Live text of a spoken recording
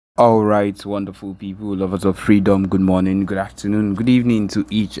All right, wonderful people, lovers of freedom. Good morning, good afternoon, good evening to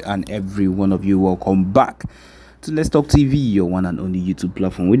each and every one of you. Welcome back to Let's Talk TV, your one and only YouTube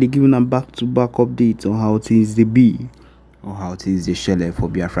platform, where they giving them back-to-back updates on how things they be, or how things they share for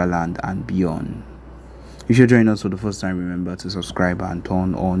Biafra land and beyond. If you're joining us for the first time, remember to subscribe and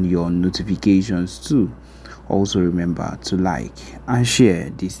turn on your notifications too. Also remember to like and share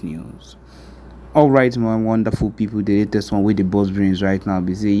this news. All right, my wonderful people, the latest one with the boss brains right now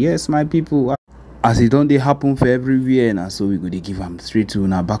be say, yes, my people, as it don't they happen for everywhere, and so we go to give them straight to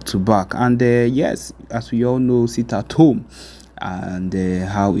now back to back. And yes, as we all know, sit at home and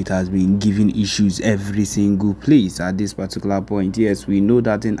how it has been giving issues every single place at this particular point. Yes, we know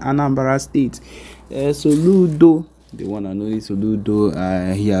that in Anambra state, Soludo, the one and only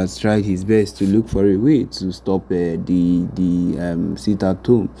Soludo, he has tried his best to look for a way to stop the sit at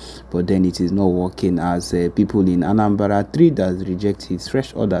home, but then it is not working, as people in Anambra 3 does reject his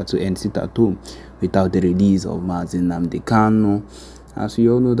fresh order to end sit at home without the release of Anambra Kano. As we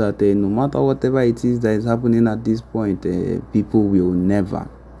all know that no matter whatever it is that is happening at this point, people will never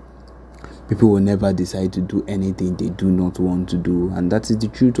decide to do anything they do not want to do, and that is the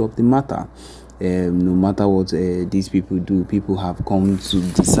truth of the matter. No matter what these people do, people have come to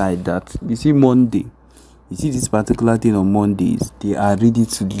decide that, you see, this particular thing on Mondays, they are ready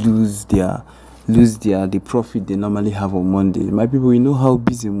to lose the profit they normally have on Mondays. My people, you know how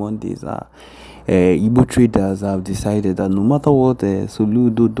busy Mondays are. Igbo traders have decided that no matter what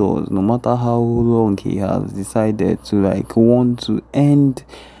Soludo does, no matter how long he has decided to want to end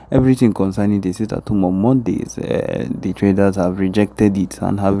everything concerning the sit at home on Mondays, the traders have rejected it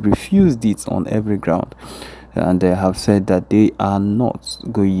and have refused it on every ground, and they have said that they are not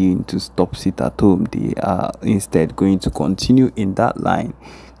going to stop sit at home. They are instead going to continue in that line.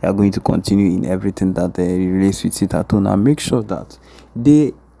 They are going to continue in everything that relates with sit at home, and make sure that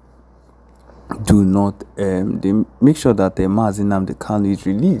they do not they make sure that the Nnamdi Kanu is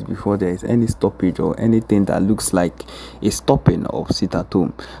released before there is any stoppage or anything that looks like a stopping of sit at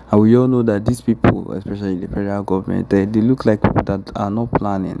home. And we all know that these people, especially the federal government, they look like people that are not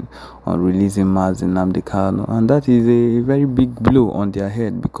planning on releasing Nnamdi Kanu, and that is a very big blow on their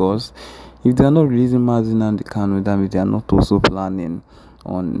head, because if they are not releasing Nnamdi Kanu, that means they are not also planning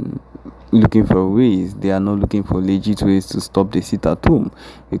on looking for ways. They are not looking for legit ways to stop the sit at home,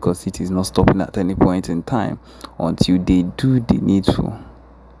 because it is not stopping at any point in time until they do the needful.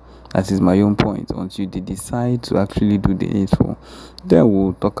 That is my own point. Until they decide to actually do the needful, then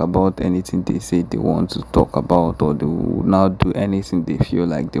we'll talk about anything they say they want to talk about, or they will now do anything they feel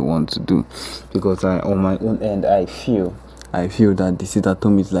like they want to do. Because on my own end, I feel that the sit at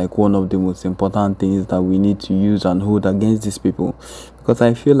home is like one of the most important things that we need to use and hold against these people, because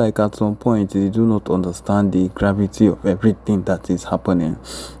I feel like at some point they do not understand the gravity of everything that is happening.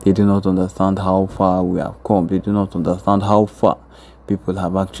 They do not understand how far we have come. They do not understand how far people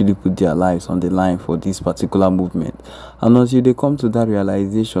have actually put their lives on the line for this particular movement. And until they come to that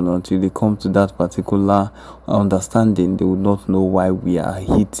realization, until they come to that particular understanding, they will not know why we are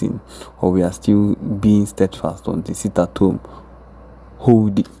hitting, or we are still being steadfast on the sit at home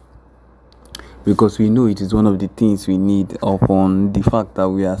holding. Because we know it is one of the things we need, upon the fact that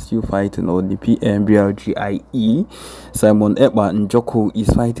we are still fighting, or the PMBRGIE, Simon Ekpa Njoko, is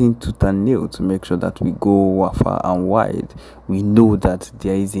fighting tooth and nail to make sure that we go far and wide. We know that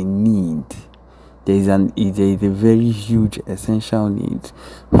there is a need. There is a very huge essential need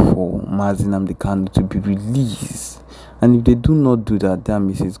for Nnamdi Kanu to be released. And if they do not do that, that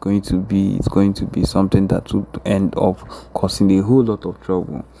means it's going to be something that would end up causing a whole lot of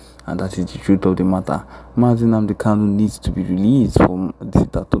trouble. And that is the truth of the matter. Nnamdi Kanu needs to be released from the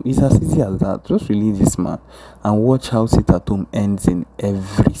sit at home. It's as easy as that. Just release this man and watch how sit at home ends in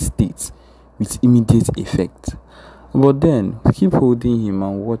every state with immediate effect. But then keep holding him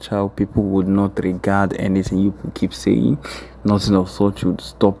and watch how people would not regard anything you keep saying. Nothing of such would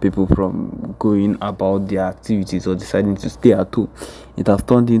stop people from going about their activities or deciding to stay at home. It has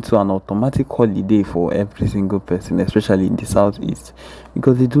turned into an automatic holiday for every single person, especially in the southeast,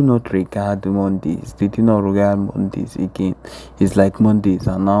 because they do not regard Mondays. They do not regard Mondays again. It's like Mondays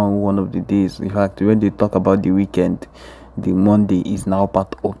are now one of the days. In fact, when they talk about the weekend, the Monday is now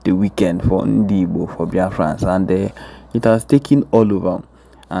part of the weekend for Ndibo, for Biafrans, and it has taken all over.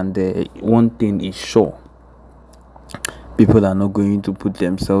 And one thing is sure: people are not going to put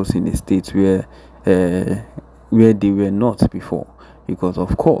themselves in a state where they were not before, because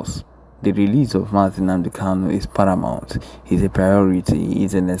of course the release of Nnamdi Kanu is paramount. It's a priority.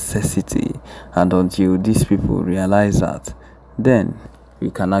 It's a necessity. And until these people realize that, then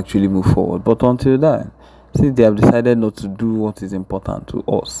we can actually move forward. But until then, since they have decided not to do what is important to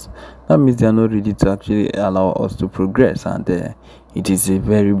us, that means they are not ready to actually allow us to progress, and it is a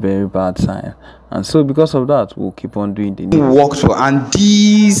very, very bad sign. And so because of that, we'll keep on doing the work. And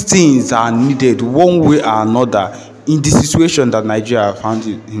these things are needed one way or another in the situation that Nigeria found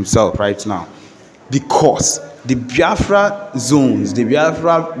himself right now, because the Biafra zones, the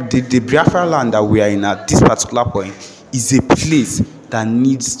Biafra land that we are in at this particular point is a place that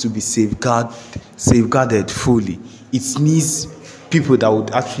needs to be safeguarded fully. It needs people that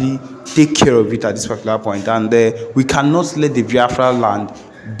would actually take care of it at this particular point, and we cannot let the Biafra land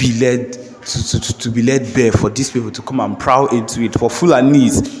be led to be led bare for these people to come and prowl into it, for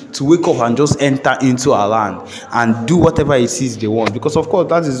Fulanis to wake up and just enter into our land and do whatever it is they want, because of course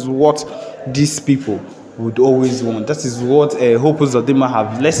that is what these people would always want. That is what Hopes of them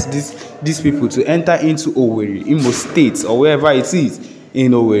have left these people to enter into Owerri, Imo State, or wherever it is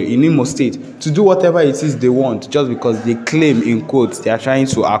in Owerri, in Imo State, to do whatever it is they want, just because they claim, in quotes, they are trying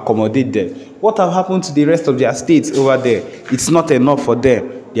to accommodate them. What have happened to the rest of their states over there? It's not enough for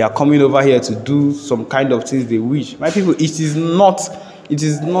them. They are coming over here to do some kind of things they wish. My people, it is not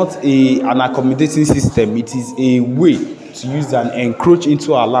an accommodating system. It is a way to use and encroach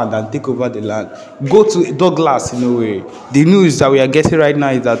into our land and take over the land. Go to Douglas in a way. The news that we are getting right now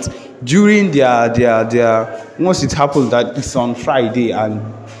is that during their once it happens that it's on Friday and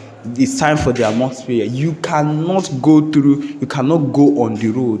it's time for their month prayer, you cannot go on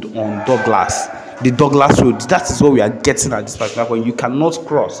the road on Douglas. The Douglas Road, that is what we are getting at this particular point. You cannot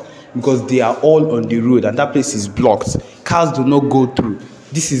cross because they are all on the road and that place is blocked. Cars do not go through.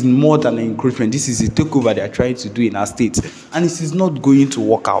 This is more than an encroachment. This is a takeover they are trying to do in our state, and it is not going to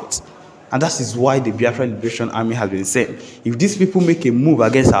work out. And that is why the Biafra Liberation Army has been sent. If these people make a move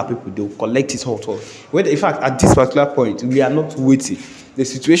against our people, they will collect it all. In fact, at this particular point, we are not waiting. The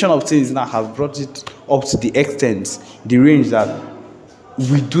situation of things now has brought it up to the extent, the range that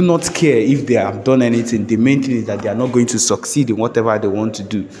we do not care if they have done anything. The main thing is that they are not going to succeed in whatever they want to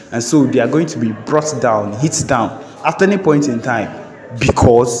do. And so they are going to be brought down, hit down at any point in time,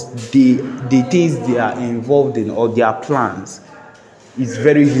 because the things they are involved in or their plans is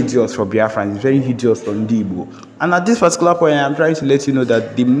very hideous for Biafra, it's very hideous for Igbo. And at this particular point, I am trying to let you know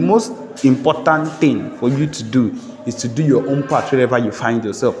that the most important thing for you to do is to do your own part wherever you find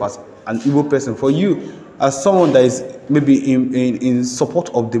yourself as an Igbo person. For you, as someone that is maybe in support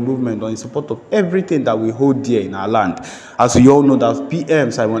of the movement or in support of everything that we hold dear in our land, as we all know that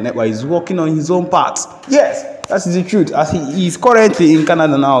PM Simon Ekpa is working on his own part. Yes, that is the truth. As he is currently in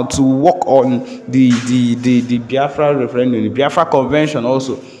Canada now to work on the Biafra referendum, the Biafra convention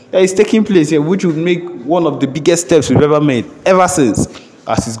also that is taking place here, which would make one of the biggest steps we've ever made ever since,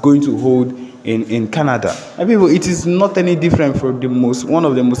 as it's going to hold in Canada. And people, it is not any different from one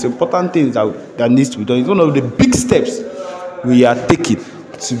of the most important things that needs to be done. It's one of the big steps we are taking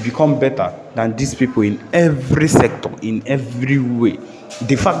to become better than these people in every sector, in every way.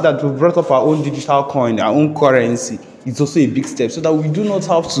 The fact that we brought up our own digital coin, our own currency, is also a big step, so that we do not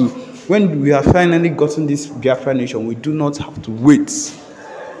have to, when we have finally gotten this Biafra nation, we do not have to wait.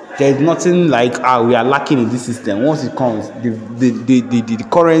 There is nothing like we are lacking in this system. Once it comes, the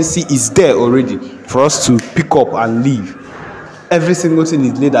currency is there already for us to pick up and leave. Every single thing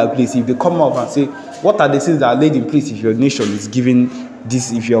is laid at place. If they come up and say, what are the things that are laid in place if your nation is giving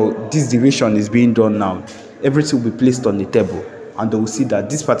this, if this division is being done now, everything will be placed on the table, and they will see that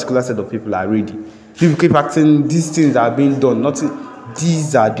this particular set of people are ready. People keep acting, these things are being done.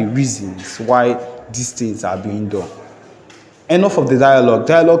 These are the reasons why these things are being done. Enough of the dialogue.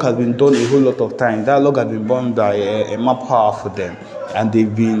 Dialogue has been done a whole lot of time. Dialogue has been done by a map power for them, and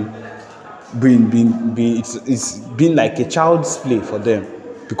they've it's been like a child's play for them,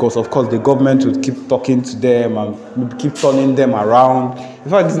 because of course the government would keep talking to them and keep turning them around.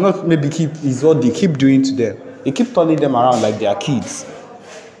 In fact, it's what they keep doing to them. They keep turning them around like they are kids,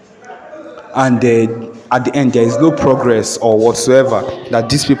 and at the end there is no progress or whatsoever that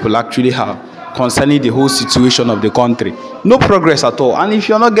these people actually have concerning the whole situation of the country. No progress at all. And if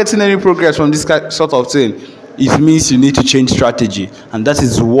you're not getting any progress from this sort of thing, it means you need to change strategy. And that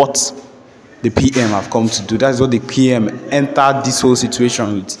is what the PM have come to do. That's what the PM entered this whole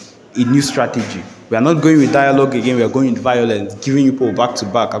situation with, a new strategy. We are not going with dialogue again, we are going with violence, giving people back to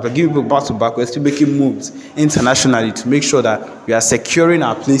back. After giving people back to back, we're still making moves internationally to make sure that we are securing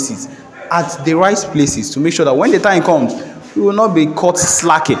our places at the right places, to make sure that when the time comes, we will not be caught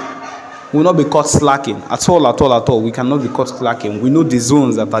slacking. We will not be caught slacking at all. We cannot be caught slacking. We know the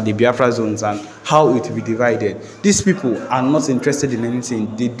zones that are the Biafra zones and how it will be divided. These people are not interested in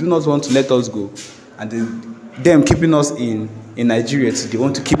anything. They do not want to let us go. And them keeping us in Nigeria today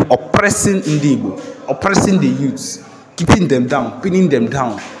want to keep oppressing Igbo, oppressing the youths, keeping them down, pinning them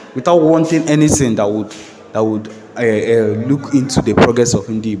down, without wanting anything that would look into the progress of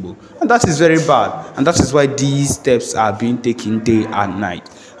Igbo. And that is very bad. And that is why these steps are being taken day and night.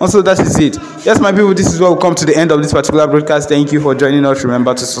 Also, that is it. Yes, my people, this is where we come to the end of this particular broadcast. Thank you for joining us.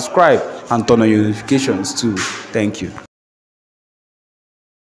 Remember to subscribe and turn on your notifications too. Thank you.